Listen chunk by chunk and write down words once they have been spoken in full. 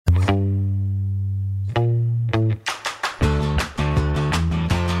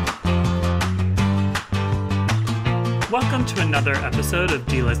Welcome to another episode of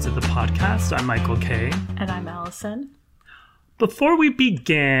Delisted the Podcast. I'm Michael Kay. And I'm Allison. Before we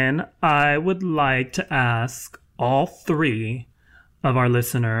begin, I would like to ask all three of our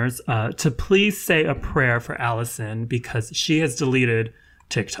listeners to please say a prayer for Allison because she has deleted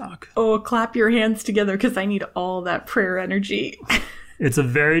TikTok. Oh, clap your hands together because I need all that prayer energy. It's a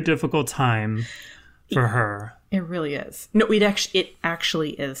very difficult time for her. It really is. No, it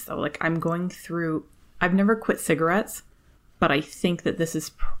actually is, though. Like, I'm going through... I've never quit cigarettes, but I think that this is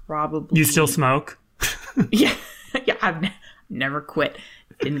probably... You still smoke? Yeah, I've never quit.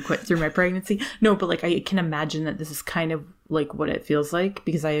 Didn't quit through my pregnancy. No, but like I can imagine that this is kind of like what it feels like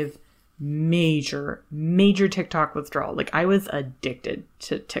because I have major TikTok withdrawal. Like I was addicted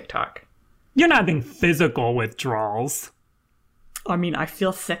to TikTok. You're not having physical withdrawals. I mean, I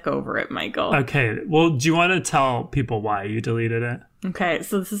feel sick over it, Michael. Okay, well, do you want to tell people why you deleted it? Okay,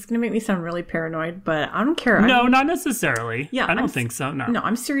 so this is going to make me sound really paranoid, but I don't care. No, not necessarily. Yeah, I don't think so, no. No,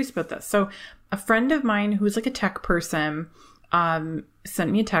 I'm serious about this. So a friend of mine who's like a tech person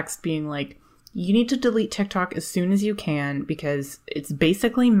sent me a text being like, you need to delete TikTok as soon as you can because it's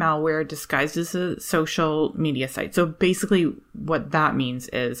basically malware disguised as a social media site. So basically what that means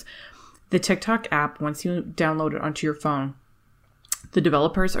is the TikTok app, once you download it onto your phone, the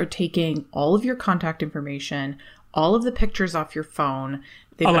developers are taking all of your contact information, all of the pictures off your phone.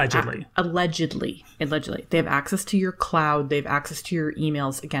 Allegedly. Allegedly. They have access to your cloud. They have access to your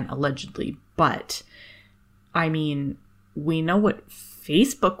emails. Again, allegedly. But, I mean, we know what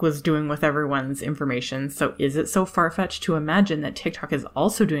Facebook was doing with everyone's information. So is it so far-fetched to imagine that TikTok is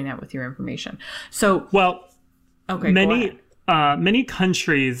also doing that with your information? So, well, okay, many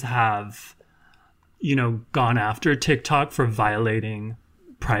countries have... gone after TikTok for violating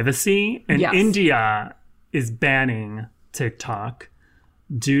privacy. And yes. India is banning TikTok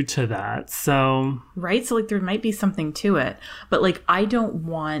due to that. So... Right? So, like, there might be something to it. But, like, I don't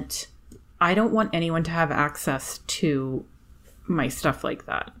want anyone to have access to my stuff like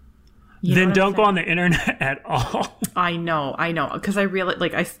that. Then don't go on the internet at all. I know. Because I realized,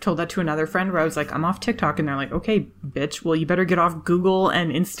 like, I told that to another friend where I was like, I'm off TikTok. And they're like, okay, bitch, well, you better get off Google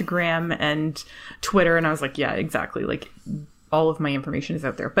and Instagram and Twitter. And I was like, yeah, exactly. Like, all of my information is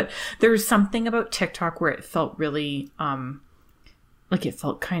out there. But there's something about TikTok where it felt really, like, it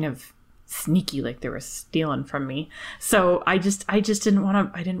felt kind of sneaky, like they were stealing from me. So I just didn't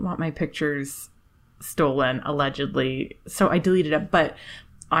want my pictures stolen, allegedly. So I deleted it. But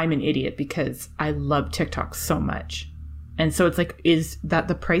I'm an idiot because I love TikTok so much. And so it's like, is that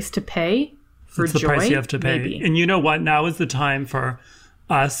the price to pay for joy? It's the price you have to pay. Maybe. And you know what? Now is the time for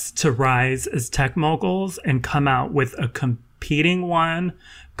us to rise as tech moguls and come out with a competing one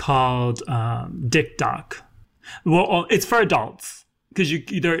called DickDoc. Well, it's for adults because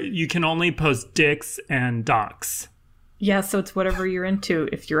you can only post dicks and docs. Yeah, so it's whatever you're into.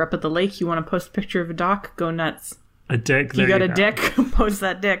 If you're up at the lake, you want to post a picture of a doc, go nuts. A dick. You got a dick? Post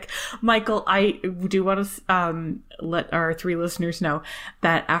that dick. Michael, I do want to let our three listeners know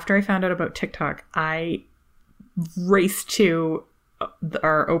that after I found out about TikTok, I raced to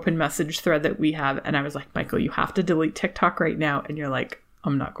our open message thread that we have. And I was like, Michael, you have to delete TikTok right now. And you're like,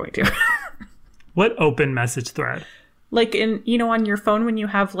 I'm not going to. What open message thread? Like on your phone when you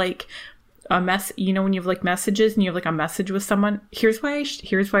have like a when you have like messages and you have like a message with someone. Here's why I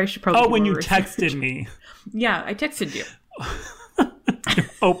should probably. Oh, when you texted me. Yeah, I texted you.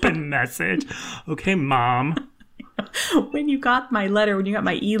 Open message. Okay, Mom. When you got my letter, when you got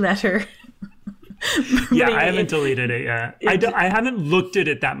my e-letter. Yeah, I haven't deleted it yet. I haven't looked at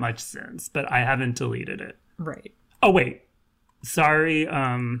it that much since, but I haven't deleted it. Right. Oh, wait. Sorry,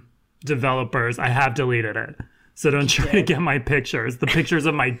 developers. I have deleted it. So don't try to get my pictures. The pictures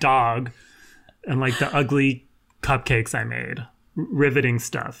of my dog and like the ugly cupcakes I made. Riveting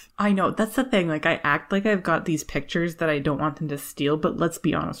stuff. I know. That's the thing. Like, I act like I've got these pictures that I don't want them to steal, but let's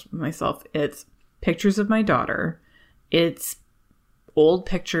be honest with myself. It's pictures of my daughter. It's old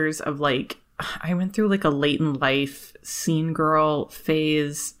pictures of, like, I went through, like, a late in life scene girl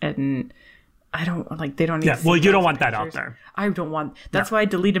phase, and I don't, like, they don't need well, you don't want that out there. I don't want... That's why I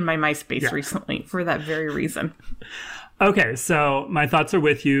deleted my MySpace recently, for that very reason. Okay, so my thoughts are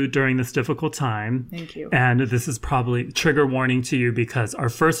with you during this difficult time. Thank you. And this is probably trigger warning to you because our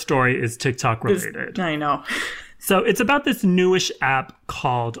first story is TikTok related. I know. So it's about this newish app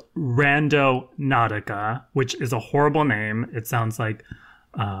called Randonautica, which is a horrible name. It sounds like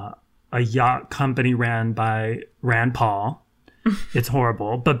a yacht company ran by Rand Paul. It's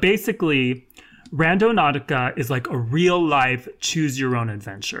horrible. But basically, Randonautica is like a real life choose your own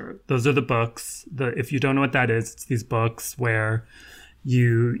adventure. Those are the books. If you don't know what that is, it's these books where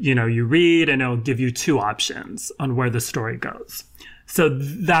you read and it'll give you two options on where the story goes. So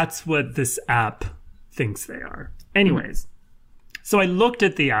that's what this app thinks they are. Anyways, so I looked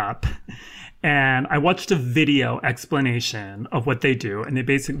at the app and I watched a video explanation of what they do, and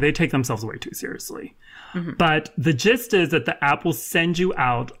they take themselves way too seriously. But the gist is that the app will send you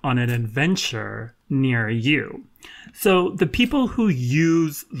out on an adventure near you. So the people who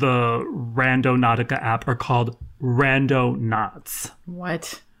use the Randonautica app are called Randonauts.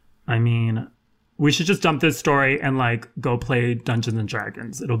 What? I mean, we should just dump this story and like go play Dungeons and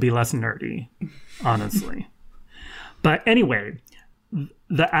Dragons. It'll be less nerdy, honestly. But anyway,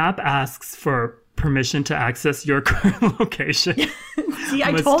 the app asks for permission to access your current location. See,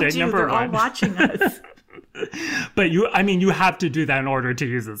 I told you, they're all watching us. But you have to do that in order to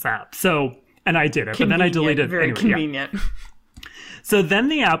use this app. So, and I did it, but then I deleted it. Very anyway, convenient. Yeah. So then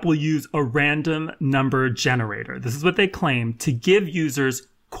the app will use a random number generator. This is what they claim, to give users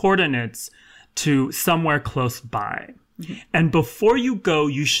coordinates to somewhere close by. And before you go,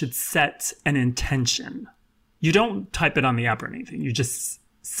 you should set an intention. You don't type it on the app or anything. You just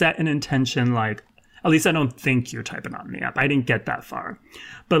set an intention, like, at least I don't think you're typing on the app. I didn't get that far.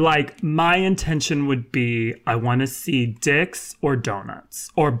 But like, my intention would be, I want to see dicks or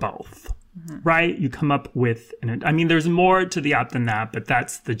donuts or both. Right? You come up with there's more to the app than that, but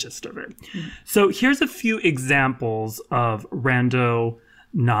that's the gist of it. So here's a few examples of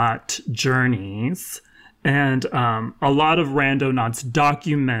Randonaut journeys. And a lot of Randonauts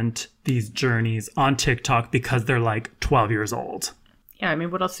document these journeys on TikTok because they're like 12 years old. Yeah, I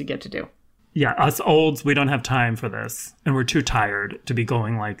mean, what else do you get to do? Yeah, us olds, we don't have time for this. And we're too tired to be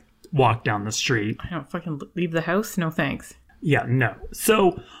going like walk down the street. I don't fucking leave the house. No thanks. Yeah, no.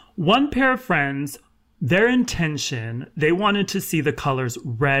 So one pair of friends, their intention, they wanted to see the colors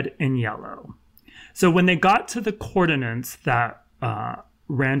red and yellow. So when they got to the coordinates that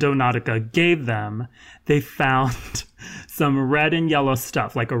Randonautica gave them, they found some red and yellow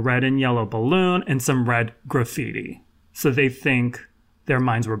stuff, like a red and yellow balloon and some red graffiti. So they think their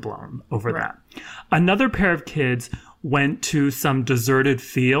minds were blown over that. Another pair of kids went to some deserted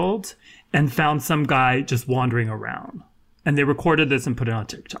field and found some guy just wandering around. And they recorded this and put it on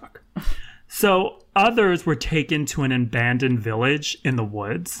TikTok. So others were taken to an abandoned village in the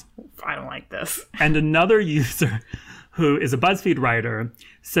woods. I don't like this. And another user, who is a BuzzFeed writer,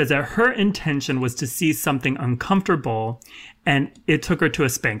 says that her intention was to see something uncomfortable, and it took her to a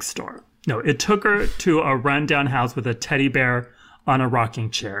Spanx store. No, it took her to a rundown house with a teddy bear on a rocking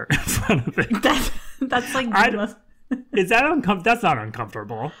chair in front of it. That's like... Is that uncomfortable? That's not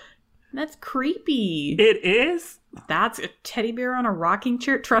uncomfortable. That's creepy. It is? That's a teddy bear on a rocking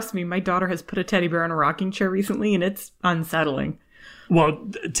chair? Trust me, my daughter has put a teddy bear on a rocking chair recently, and it's unsettling. Well,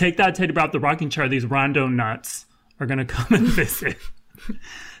 take that teddy bear off the rocking chair. These Randonauts are going to come and visit.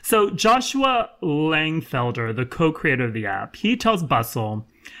 So Joshua Langfelder, the co-creator of the app, he tells Bustle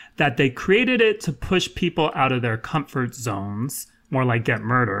that they created it to push people out of their comfort zones, more like get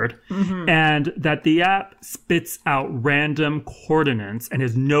murdered, and that the app spits out random coordinates and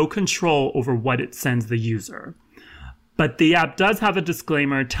has no control over what it sends the user. But the app does have a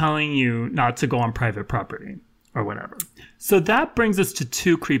disclaimer telling you not to go on private property or whatever. So that brings us to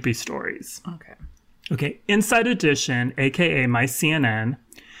two creepy stories. Okay. Inside Edition, aka My CNN,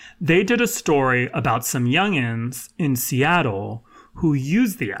 they did a story about some youngins in Seattle who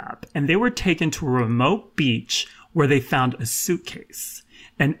used the app, and they were taken to a remote beach where they found a suitcase.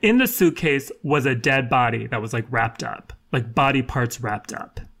 And in the suitcase was a dead body that was like wrapped up, like body parts wrapped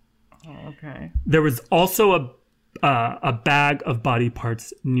up. Oh, okay. There was also a bag of body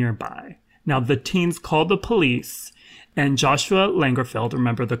parts nearby. Now the teens called the police, and Joshua Langerfeld,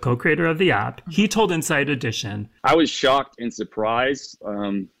 remember the co-creator of the app, he told Inside Edition, I was shocked and surprised.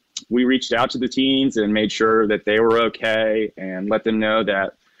 We reached out to the teens and made sure that they were okay and let them know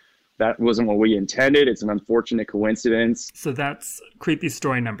that that wasn't what we intended. It's an unfortunate coincidence. So that's creepy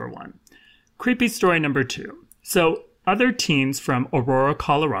story number one. Creepy story number two. So other teens from Aurora,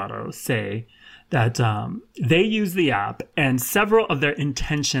 Colorado say that they use the app and several of their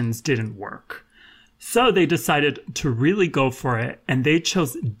intentions didn't work. So they decided to really go for it, and they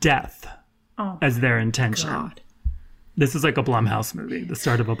chose death as their intention. God. This is like a Blumhouse movie, the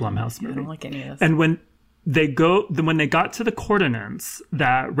start of a Blumhouse movie. I don't like any of this. And when they got to the coordinates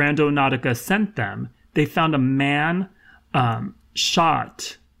that Randonautica sent them, they found a man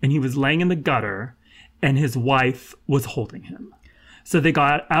shot, and he was laying in the gutter, and his wife was holding him. So they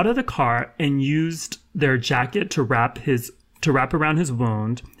got out of the car and used their jacket to wrap around his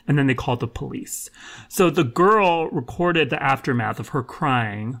wound, and then they called the police. So the girl recorded the aftermath of her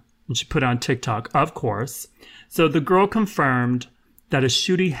crying, and she put it on TikTok, of course. So the girl confirmed that a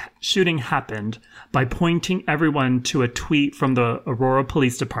shooting happened by pointing everyone to a tweet from the Aurora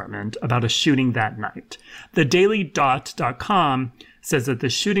Police Department about a shooting that night. The DailyDot.com says that the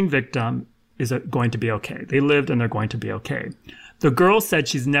shooting victim is going to be okay. They lived and they're going to be okay. The girl said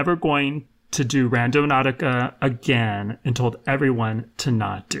she's never going to do Randonautica again and told everyone to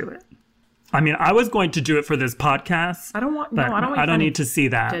not do it. I mean, I was going to do it for this podcast. I don't need to see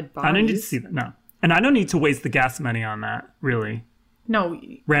that. I don't need to see that. No. And I don't need to waste the gas money on that, really. No.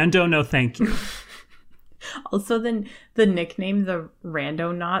 Rando, no thank you. Also, then the nickname, the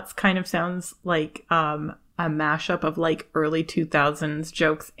Randonauts, kind of sounds like a mashup of like early 2000s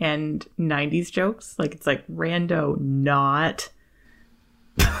jokes and 90s jokes. Like it's like Rando not.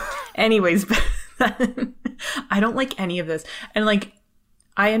 Anyways, I don't like any of this. And like,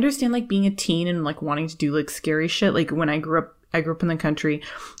 I understand like being a teen and like wanting to do like scary shit. Like when I grew up in the country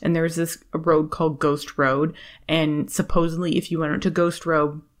and there was this road called Ghost Road. And supposedly if you went out to Ghost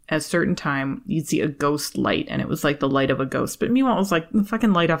Road at a certain time, you'd see a ghost light. And it was like the light of a ghost. But meanwhile, it was like the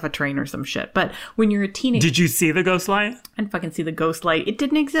fucking light off a train or some shit. But when you're a teenager... Did you see the ghost light? I didn't fucking see the ghost light. It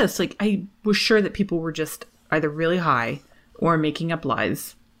didn't exist. Like I was sure that people were just either really high or making up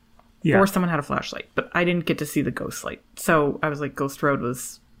lies. Yeah. Or someone had a flashlight. But I didn't get to see the ghost light. So I was like, Ghost Road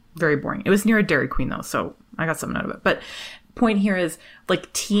was very boring. It was near a Dairy Queen though. So I got something out of it. But point here is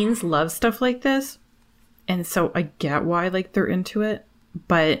like teens love stuff like this. And so I get why like they're into it.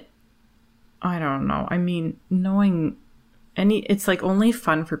 But I don't know. I mean, it's like only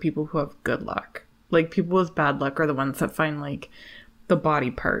fun for people who have good luck. Like people with bad luck are the ones that find like the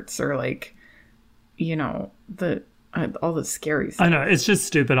body parts or like, you know, all the scary stuff. I know, it's just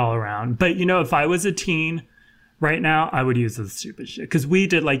stupid all around. But, you know, if I was a teen right now, I would use this stupid shit. Because we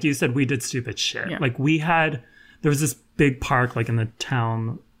did, like you said, we did stupid shit. Yeah. Like there was this big park like in the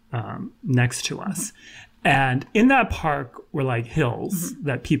town next to us. Mm-hmm. And in that park were like hills mm-hmm.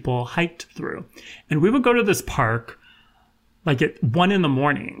 that people hiked through. And we would go to this park like at 1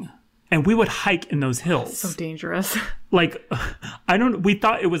 a.m. and we would hike in those hills. So dangerous. Like, we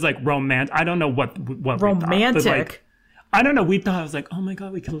thought it was like romantic. I don't know what romantic. We thought, like, I don't know. We thought, I was like, oh my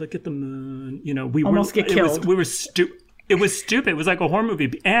God, we can look at the moon. You know, we almost get killed. It was stupid. It was like a horror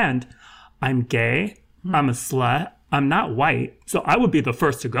movie. And I'm gay. I'm a slut. I'm not white. So I would be the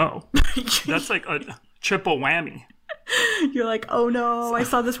first to go. That's like a triple whammy. You're like, oh no, I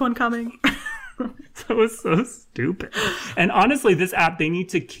saw this one coming. So it was so stupid. And honestly, this app, they need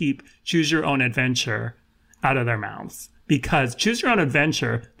to keep Choose Your Own Adventure out of their mouths. Because Choose Your Own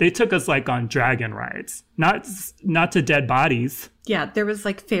Adventure, they took us like on dragon rides, not to dead bodies. Yeah, there was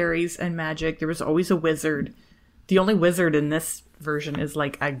like fairies and magic. There was always a wizard. The only wizard in this version is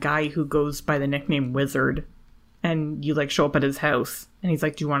like a guy who goes by the nickname Wizard. And you like show up at his house and he's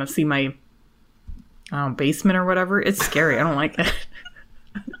like, do you want to see my basement or whatever? It's scary. I don't like it.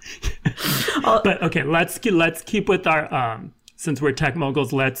 But okay, let's keep with our since we're tech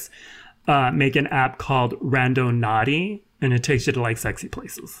moguls, let's make an app called Randonaughty, and it takes you to like sexy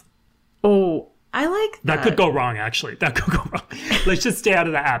places. Oh, I like that. That could go wrong, actually. That could go wrong. Let's just stay out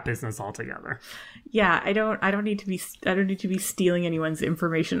of the app business altogether. Yeah, I don't need to be stealing anyone's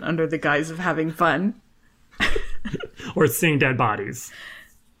information under the guise of having fun. Or seeing dead bodies.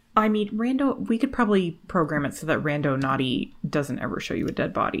 I mean, we could probably program it so that Randonaughty doesn't ever show you a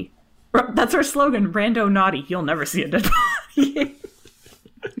dead body. That's our slogan, Randonaughty. You'll never see a dead body.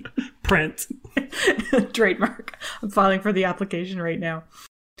 Print. Trademark. I'm filing for the application right now.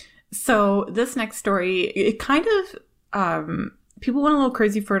 So this next story, it kind of, people went a little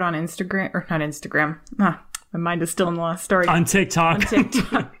crazy for it on Instagram, or not Instagram. My mind is still in the last story. On TikTok.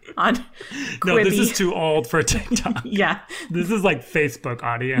 On Quibi. No, this is too old for TikTok. Yeah. This is like Facebook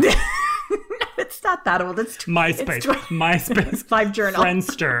audience. It's not that old. It's MySpace. MySpace.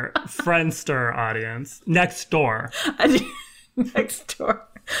 LiveJournal. Friendster audience. Nextdoor. Nextdoor.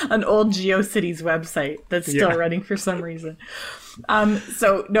 An old GeoCities website that's still running for some reason.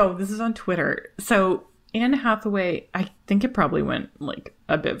 So no, this is on Twitter. So Anne Hathaway, I think it probably went like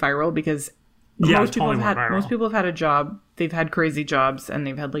a bit viral because most people have had a job. They've had crazy jobs, and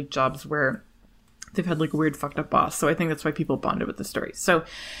they've had like jobs where they've had like a weird fucked up boss. So I think that's why people bonded with the story. So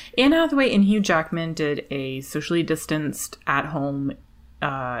Anne Hathaway and Hugh Jackman did a socially distanced at home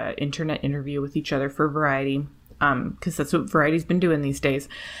internet interview with each other for Variety. Because that's what Variety's been doing these days.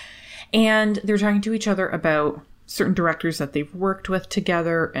 And they're talking to each other about certain directors that they've worked with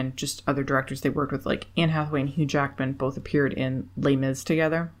together and just other directors they've worked with. Like Anne Hathaway and Hugh Jackman both appeared in Les Mis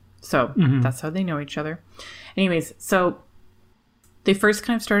together. So that's how they know each other. Anyways, so they first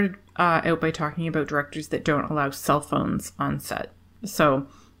kind of started out by talking about directors that don't allow cell phones on set. So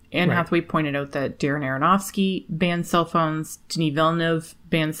Anne Right. Hathaway pointed out that Darren Aronofsky banned cell phones, Denis Villeneuve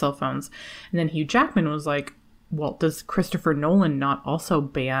banned cell phones, and then Hugh Jackman was like, well, does Christopher Nolan not also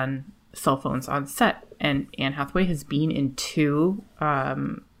ban cell phones on set? And Anne Hathaway has been in 2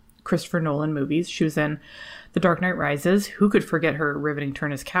 Christopher Nolan movies. She was in The Dark Knight Rises. Who could forget her riveting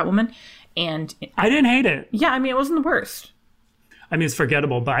turn as Catwoman? And I didn't hate it. yeah, I mean, it wasn't the worst. I mean, it's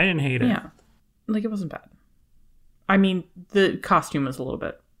forgettable, but I didn't hate it. Yeah. Like, it wasn't bad. I mean, the costume was a little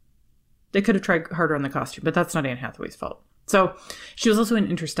bit... They could have tried harder on the costume, but that's not Anne Hathaway's fault. So, she was also in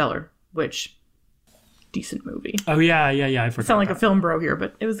Interstellar, which... decent movie. Oh, yeah. I forgot. Sound like a film bro here,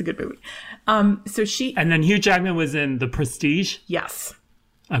 but it was a good movie. So she... And then Hugh Jackman was in The Prestige? Yes.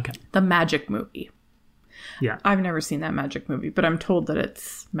 Okay. The Magic movie. Yeah. I've never seen that Magic movie, but I'm told that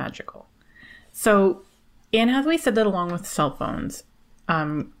it's magical. So Anne Hathaway said that along with cell phones,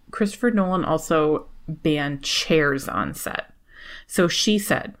 Christopher Nolan also banned chairs on set. So she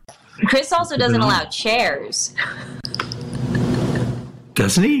said... Chris also doesn't allow chairs.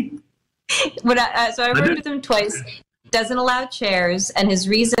 Doesn't he? So I worked with him twice. Doesn't allow chairs, and his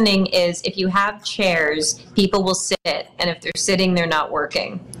reasoning is if you have chairs, people will sit, and if they're sitting, they're not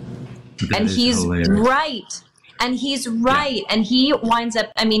working. That And is he's hilarious. right. And he's right. And he winds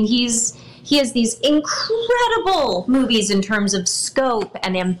up, I mean, he has these incredible movies in terms of scope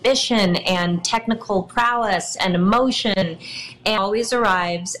and ambition and technical prowess and emotion, and always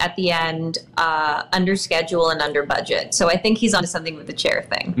arrives at the end under schedule and under budget. So I think he's onto something with the chair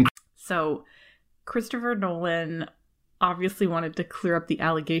thing. So Christopher Nolan obviously wanted to clear up the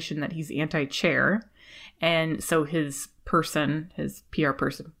allegation that he's anti-chair. And so his PR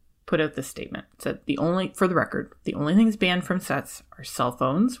person, put out this statement. It said, for the record, the only things banned from sets are cell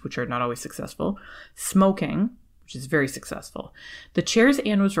phones, which are not always successful, smoking, which is very successful. The chairs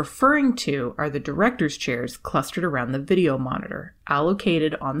Anne was referring to are the director's chairs clustered around the video monitor,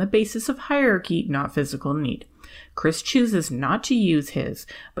 allocated on the basis of hierarchy, not physical need. Chris chooses not to use his,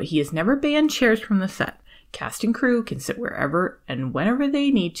 but he has never banned chairs from the set. Cast and crew can sit wherever and whenever they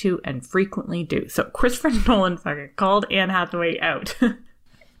need to, and frequently do. So Christopher Nolan fucking called Anne Hathaway out.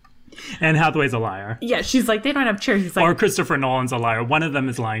 Anne Hathaway's a liar. Yeah, she's like, they don't have chairs. He's like, Or Christopher Nolan's a liar. One of them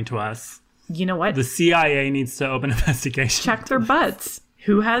is lying to us. you know what? The CIA needs to open an investigation. Check their butts.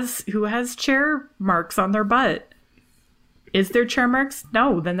 Who has chair marks on their butt? Is there chair marks?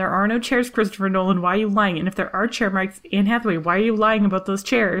 No, then there are no chairs, Christopher Nolan. Why are you lying? And if there are chair marks, Anne Hathaway, why are you lying about those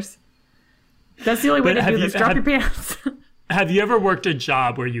chairs? That's the only way But to do have this. you- Drop have- your pants. Have you ever worked a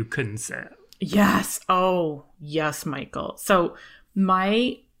job where you couldn't sit? Yes. Oh, yes, Michael. So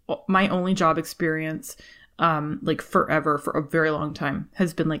my only job experience, like forever, for a very long time,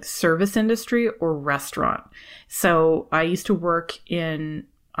 has been like service industry or restaurant. So I used to work in,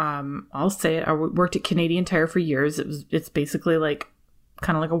 I'll say it, I worked at Canadian Tire for years. It's basically like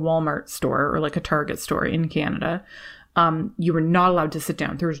kind of like a Walmart store or like a Target store in Canada. You were not allowed to sit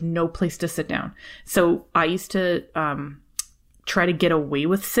down. There was no place to sit down. So I used to try to get away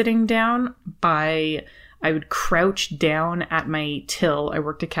with sitting down by, I would crouch down at my till. I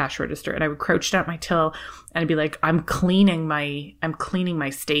worked a cash register, and I would crouch down at my till and I'd be like, I'm cleaning my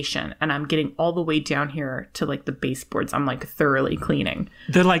station, and I'm getting all the way down here to like the baseboards. I'm like thoroughly cleaning.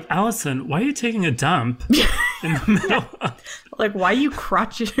 They're like, Allison, why are you taking a dump in the middle? Like, why are you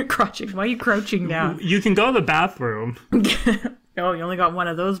crouching? Why are you crouching down? You can go to the bathroom. Oh, you only got one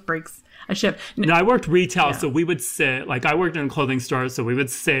of those breaks a shift. No, I worked retail, so we would sit. Like, I worked in a clothing store, so we would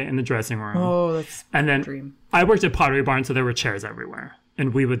sit in the dressing room. Oh, that's and then dream. I worked at Pottery Barn, so there were chairs everywhere,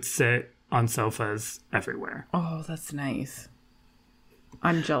 and we would sit on sofas everywhere. Oh, that's nice.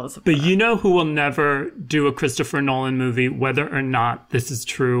 I'm jealous of But that. you know who will never do a Christopher Nolan movie, whether or not this is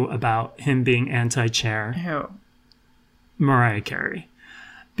true about him being anti-chair? Who? Mariah Carey.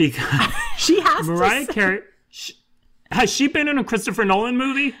 Because She has Mariah to. Carey... Has she been in a Christopher Nolan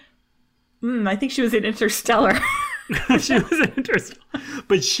movie? I think she was in Interstellar. She was interesting.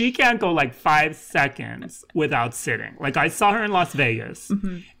 But she can't go like 5 seconds without sitting. Like, I saw her in Las Vegas,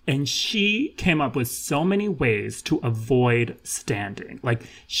 and she came up with so many ways to avoid standing. Like,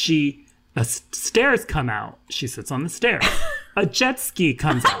 the stairs come out, she sits on the stairs. A jet ski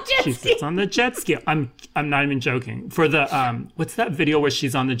comes out, she sits on the jet ski. I'm not even joking. For the what's that video where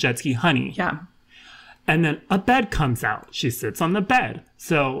she's on the jet ski, Honey? Yeah. And then a bed comes out. She sits on the bed.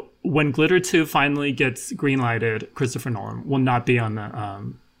 So when Glitter 2 finally gets greenlighted, Christopher Nolan will not be on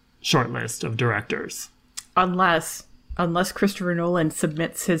the short list of directors. Unless Christopher Nolan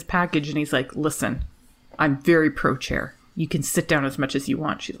submits his package and he's like, listen, I'm very pro-chair. You can sit down as much as you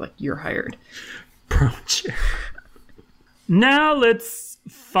want. She's like, you're hired. Pro-chair. Now let's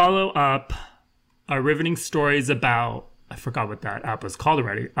follow up our riveting stories about I forgot what that app was called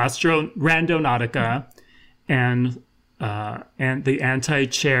already. Randonautica, and the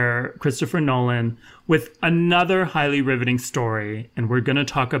anti-chair Christopher Nolan with another highly riveting story, and we're going to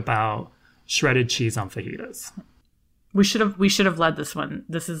talk about shredded cheese on fajitas. We should have led this one.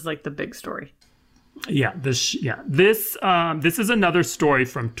 This is like the big story. Yeah, this is another story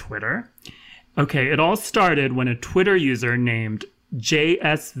from Twitter. Okay, it all started when a Twitter user named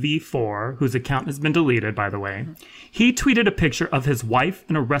JSV4, whose account has been deleted, by the way, he tweeted a picture of his wife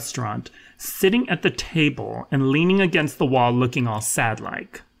in a restaurant sitting at the table and leaning against the wall looking all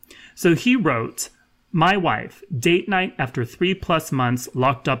sad-like. So he wrote, "My wife, date night after 3+ months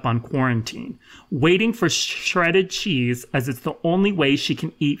locked up on quarantine, waiting for shredded cheese as it's the only way she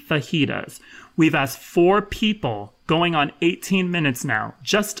can eat fajitas. We've asked 4 people, going on 18 minutes now,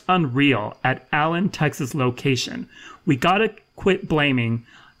 just unreal, at Allen, Texas location. We gotta quit blaming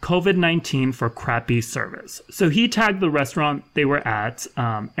COVID-19 for crappy service." So he tagged the restaurant they were at,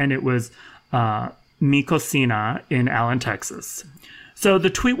 and it was Mi Cocina in Allen, Texas. So the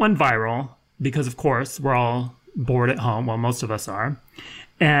tweet went viral because, of course, we're all bored at home. Well, most of us are.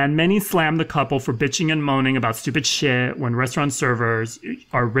 And many slammed the couple for bitching and moaning about stupid shit when restaurant servers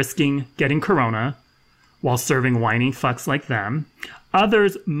are risking getting corona while serving whiny fucks like them.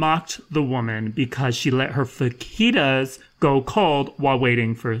 Others mocked the woman because she let her fajitas go cold while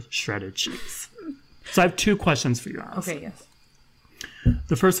waiting for shredded cheese. So I have 2 questions for you, Alice. Okay, yes.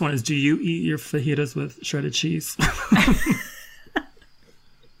 The first one is, do you eat your fajitas with shredded cheese?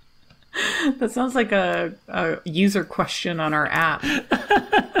 That sounds like a user question on our app.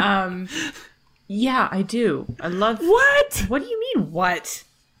 Yeah, I do. I love... What? What do you mean, what?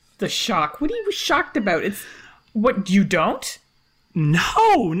 The shock. What are you shocked about? It's... What, you don't?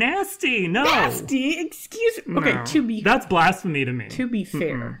 No, nasty, no. Nasty? Excuse me. Okay, No. That's blasphemy to me. To be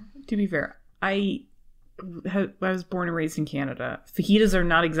fair, I was born and raised in Canada. Fajitas are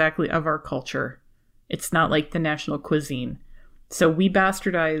not exactly of our culture. It's not like the national cuisine. So we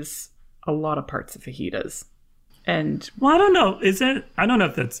bastardize a lot of parts of fajitas. And well, I don't know. I don't know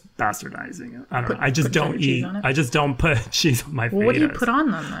if that's bastardizing it. I don't know. I just don't eat. I just don't put cheese on my fajitas. Well, what do you put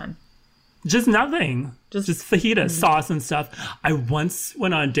on them then? Just nothing. Just fajita sauce and stuff. I once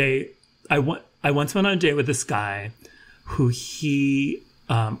went on a date. I once went on a date with this guy who he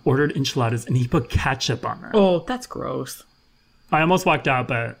ordered enchiladas and he put ketchup on them. Oh, that's gross. I almost walked out,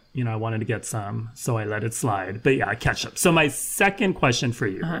 but I wanted to get some, so I let it slide. But yeah, ketchup. So my second question for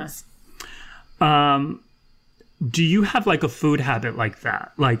you is, do you have like a food habit like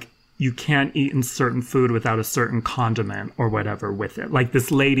that? Like you can't eat in certain food without a certain condiment or whatever with it. Like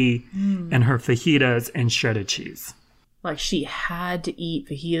this lady and her fajitas and shredded cheese. Like she had to eat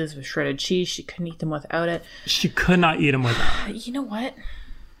fajitas with shredded cheese. She couldn't eat them without it. She could not eat them without it. You know what?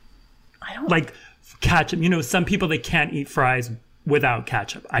 I don't... Like ketchup. Some people, they can't eat fries without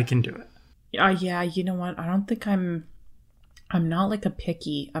ketchup. I can do it. Yeah, you know what? I don't think I'm not like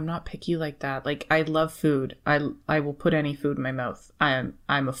I'm not picky like that. Like I love food. I will put any food in my mouth. I'm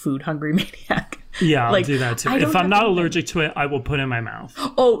a food hungry maniac. Yeah, I'll like, do that too. If I'm not allergic to it, I will put it in my mouth.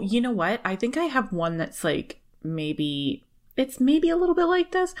 Oh, you know what? I think I have one that's like maybe a little bit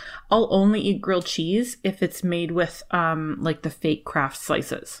like this. I'll only eat grilled cheese if it's made with like the fake Kraft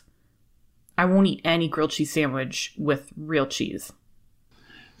slices. I won't eat any grilled cheese sandwich with real cheese.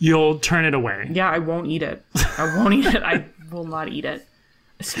 You'll turn it away. Yeah, I won't eat it. I won't eat it. I will not eat it.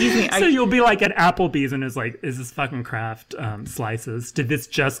 Excuse me. So you'll be like at Applebee's and it's like, is this fucking Kraft slices? Did this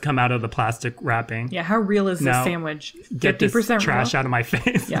just come out of the plastic wrapping? Yeah, how real is this sandwich? Get 50% this trash out of my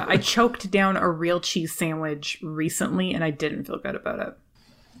face. Yeah, I choked down a real cheese sandwich recently and I didn't feel good about it.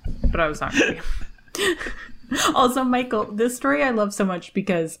 But I was hungry. Also, Michael, this story I love so much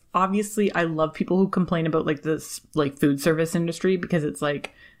because obviously I love people who complain about like this like food service industry because it's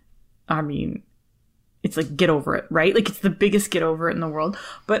like, I mean, it's like get over it, right? Like it's the biggest get over it in the world.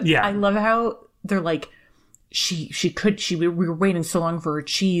 But yeah. I love how they're like, we were waiting so long for her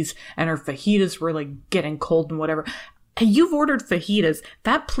cheese and her fajitas were like getting cold and whatever. And you've ordered fajitas.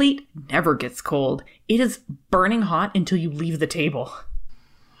 That plate never gets cold. It is burning hot until you leave the table.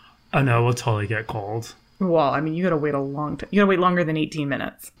 Oh no, it will totally get cold. Well, I mean, you gotta wait a long time. You gotta wait longer than 18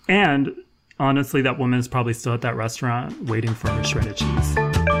 minutes. And honestly, that woman is probably still at that restaurant waiting for her shredded cheese.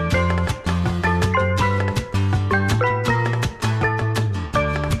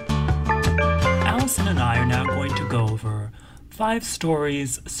 Allison and I are now going to go over 5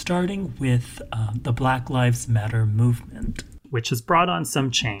 stories, starting with the Black Lives Matter movement, which has brought on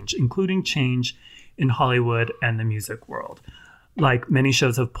some change, including change in Hollywood and the music world. Like many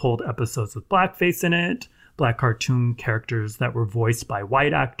shows have pulled episodes with blackface in it. Black cartoon characters that were voiced by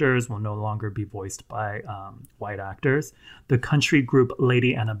white actors will no longer be voiced by white actors. The country group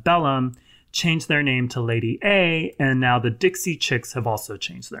Lady Antebellum changed their name to Lady A, and now the Dixie Chicks have also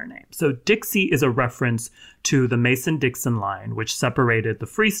changed their name. So Dixie is a reference to the Mason-Dixon line, which separated the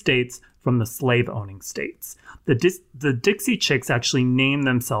free states from the slave-owning states. The Dixie Chicks actually named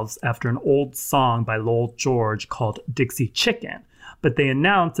themselves after an old song by Lowell George called Dixie Chicken, but they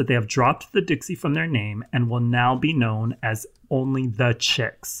announced that they have dropped the Dixie from their name and will now be known as only the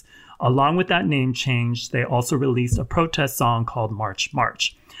Chicks. Along with that name change, they also released a protest song called March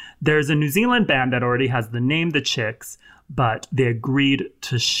March. There's a New Zealand band that already has the name The Chicks, but they agreed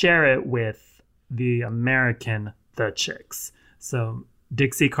to share it with the American The Chicks. So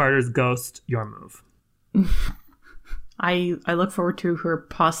Dixie Carter's Ghost, your move. I look forward to her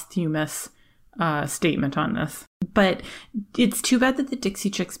posthumous statement on this. But it's too bad that the Dixie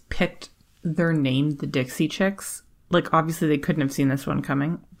Chicks picked their name, the Dixie Chicks. Like, obviously they couldn't have seen this one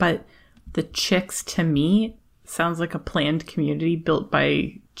coming, but the Chicks, to me, sounds like a planned community built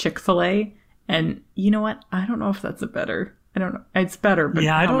by Chick-fil-A. And you know what? I don't know if that's I don't know. It's better, but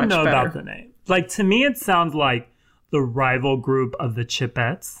yeah, I don't know better? about the name. Like, to me, it sounds like the rival group of the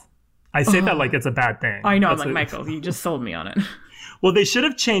Chipettes. I say that like it's a bad thing. I know. I'm like, Michael, you just sold me on it. Well, they should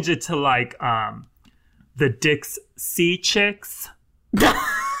have changed it to like the Dix C Chicks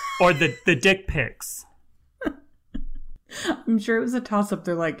or the Dick Pics. I'm sure it was a toss-up.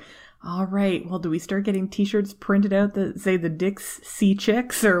 They're like, all right, well, do we start getting T-shirts printed out that say the Dix C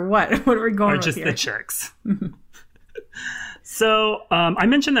Chicks or what? What are we going with here? Or just the Chicks. So I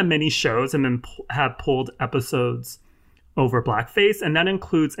mentioned that many shows have pulled episodes over blackface, and that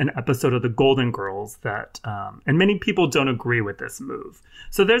includes an episode of The Golden Girls that, and many people don't agree with this move.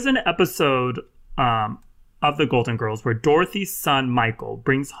 So there's an episode of The Golden Girls where Dorothy's son, Michael,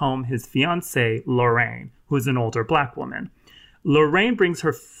 brings home his fiancée, Lorraine, who is an older black woman. Lorraine brings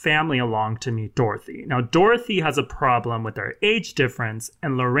her family along to meet Dorothy. Now, Dorothy has a problem with their age difference,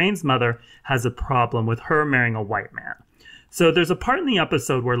 and Lorraine's mother has a problem with her marrying a white man. So there's a part in the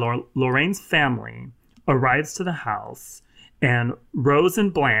episode where Lorraine's family arrives to the house, and Rose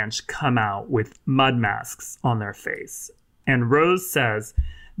and Blanche come out with mud masks on their face. And Rose says,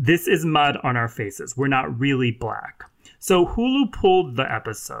 "This is mud on our faces. We're not really black." So Hulu pulled the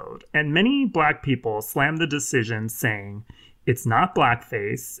episode, and many black people slammed the decision, saying it's not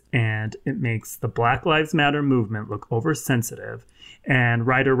blackface, and it makes the Black Lives Matter movement look oversensitive. And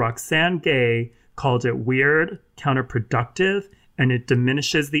writer Roxane Gay called it weird, counterproductive, and it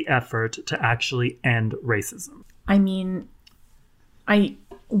diminishes the effort to actually end racism. I mean, I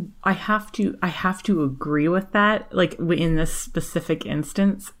have to agree with that, like in this specific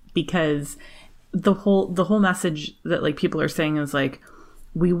instance, because the whole message that like people are saying is like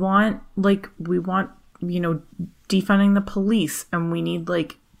we want defunding the police, and we need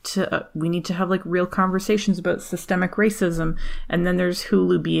to have like real conversations about systemic racism. And then there's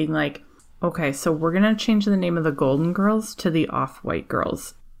Hulu being like, okay, so we're gonna change the name of the Golden Girls to the Off-White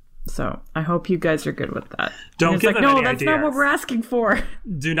Girls. So I hope you guys are good with that. Don't give them any ideas. No, that's not what we're asking for.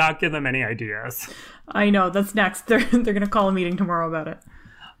 Do not give them any ideas. I know, that's next. They're gonna call a meeting tomorrow about it.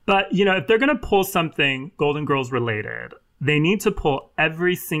 But if they're gonna pull something Golden Girls related, they need to pull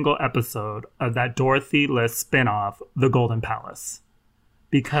every single episode of that Dorothy List spinoff, The Golden Palace,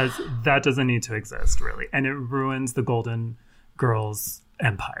 because that doesn't need to exist really, and it ruins the Golden Girls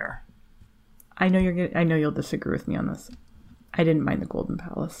empire. I know you'll disagree with me on this. I didn't mind the Golden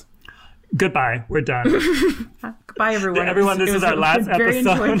Palace. Goodbye. We're done. Goodbye, everyone. Everyone, this is our last very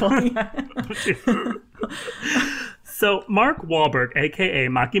episode. Enjoyable. So Mark Wahlberg, aka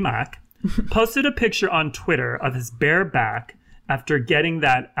Marky Mark, posted a picture on Twitter of his bare back after getting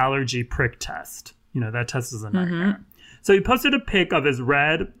that allergy prick test. That test is a nightmare. Mm-hmm. So he posted a pic of his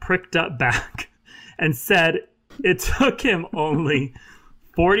red, pricked up back and said it took him only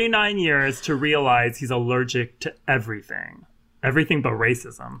 49 years to realize he's allergic to everything but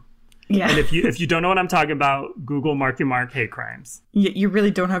racism. Yeah. And if you don't know what I'm talking about, Google Marky Mark hate crimes. You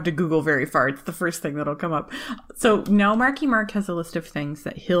really don't have to Google very far. It's the first thing that'll come up. So now Marky Mark has a list of things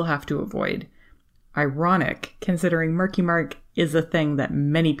that he'll have to avoid. Ironic, considering Marky Mark is a thing that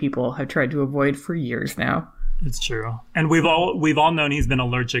many people have tried to avoid for years now. It's true. And we've all known he's been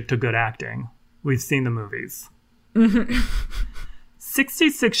allergic to good acting. We've seen the movies.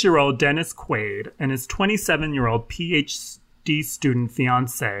 66-year-old Dennis Quaid and his 27-year-old PhD student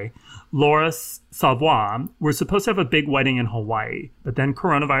fiancée, Laura Savoy, were supposed to have a big wedding in Hawaii, but then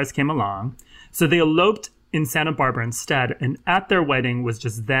coronavirus came along. So they eloped in Santa Barbara instead, and at their wedding was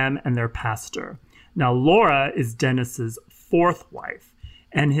just them and their pastor. Now, Laura is Dennis's fourth wife,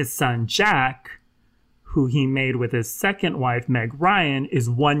 and his son, Jack, who he made with his second wife, Meg Ryan, is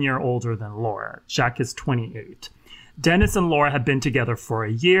 1 year older than Laura. Jack is 28. Dennis and Laura have been together for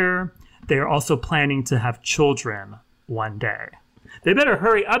a year. They are also planning to have children one day. They better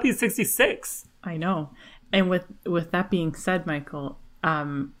hurry up. He's 66. I know. And with that being said, Michael,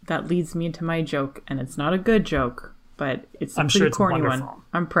 that leads me into my joke, and it's not a good joke, but it's a pretty corny one.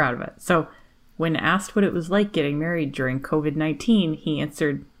 I'm proud of it. So when asked what it was like getting married during COVID-19, he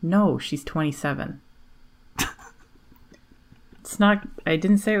answered, "No, she's 27." It's not, I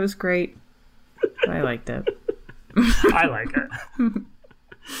didn't say it was great, but I liked it. I like it.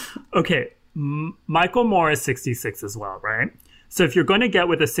 Okay, Michael Moore is 66 as well, right? So if you're going to get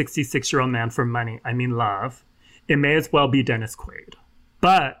with a 66-year-old man for money, I mean love, it may as well be Dennis Quaid.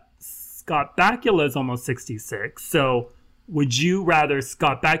 But Scott Bakula is almost 66, so would you rather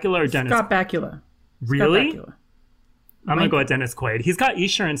Scott Bakula or Dennis? Scott Bakula. Really? Scott Bakula. I'm going to go with Dennis Quaid. He's got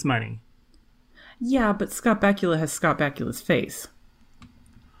insurance money. Yeah, but Scott Bakula has Scott Bakula's face.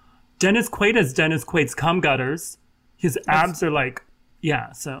 Dennis Quaid has Dennis Quaid's cum gutters. His abs are like,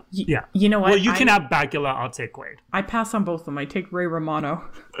 yeah, so, yeah. You know what? Well, you can have Bakula, I'll take Quaid. I pass on both of them. I take Ray Romano.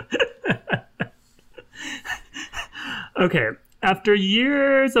 Okay. After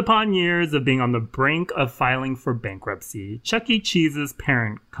years upon years of being on the brink of filing for bankruptcy, Chuck E. Cheese's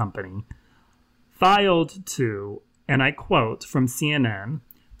parent company filed to, and I quote from CNN,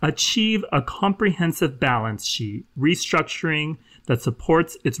 achieve a comprehensive balance sheet restructuring that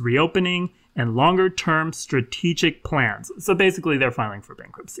supports its reopening and longer-term strategic plans. So basically, they're filing for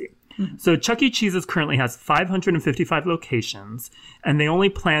bankruptcy. Mm-hmm. So Chuck E. Cheese's currently has 555 locations, and they only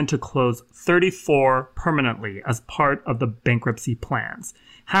plan to close 34 permanently as part of the bankruptcy plans.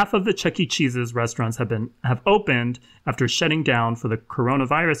 Half of the Chuck E. Cheese's restaurants have opened after shutting down for the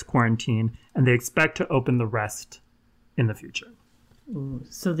coronavirus quarantine, and they expect to open the rest in the future. Ooh,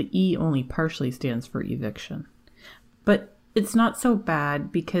 so the E only partially stands for eviction. But it's not so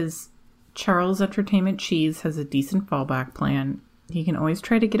bad because Charles Entertainment Cheese has a decent fallback plan. He can always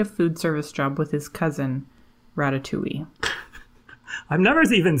try to get a food service job with his cousin, Ratatouille. I've never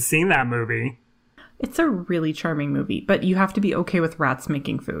even seen that movie. It's a really charming movie, but you have to be okay with rats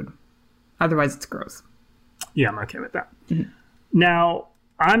making food. Otherwise, it's gross. Yeah, I'm okay with that. Mm-hmm. Now,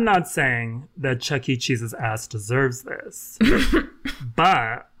 I'm not saying that Chuck E. Cheese's ass deserves this,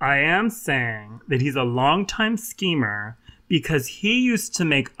 but I am saying that he's a longtime schemer because he used to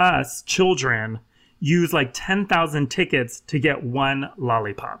make us, children, use like 10,000 tickets to get one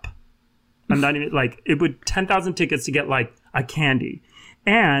lollipop. I'm not even like, it would 10,000 tickets to get like a candy.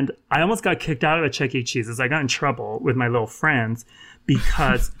 And I almost got kicked out of a Chuck E. Cheese's. I got in trouble with my little friends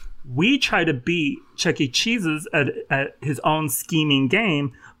because we tried to beat Chuck E. Cheese's at his own scheming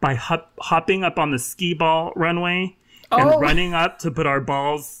game by hopping up on the skee ball runway and running up to put our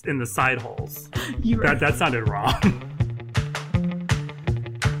balls in the side holes. That sounded wrong.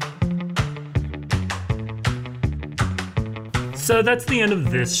 So that's the end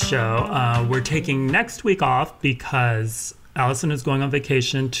of this show. We're taking next week off because Allison is going on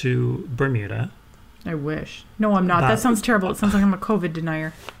vacation to Bermuda. I wish. No, I'm not. That sounds terrible. It sounds like I'm a COVID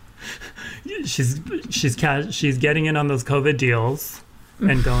denier. She's getting in on those COVID deals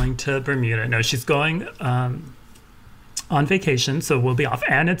and going to Bermuda. No, she's going on vacation, so we'll be off.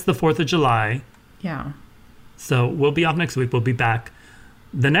 And it's the 4th of July. Yeah. So we'll be off next week. We'll be back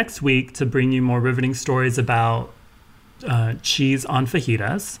the next week to bring you more riveting stories about cheese on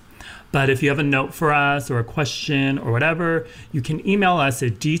fajitas. But if you have a note for us or a question or whatever, you can email us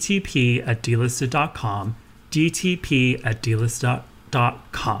at dtp@delisted.com,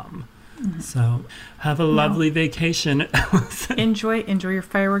 dtp@delisted.com. Mm-hmm. So have a lovely vacation. Enjoy your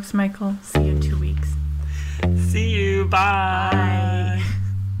fireworks, Michael. See you in 2 weeks. See you. Bye.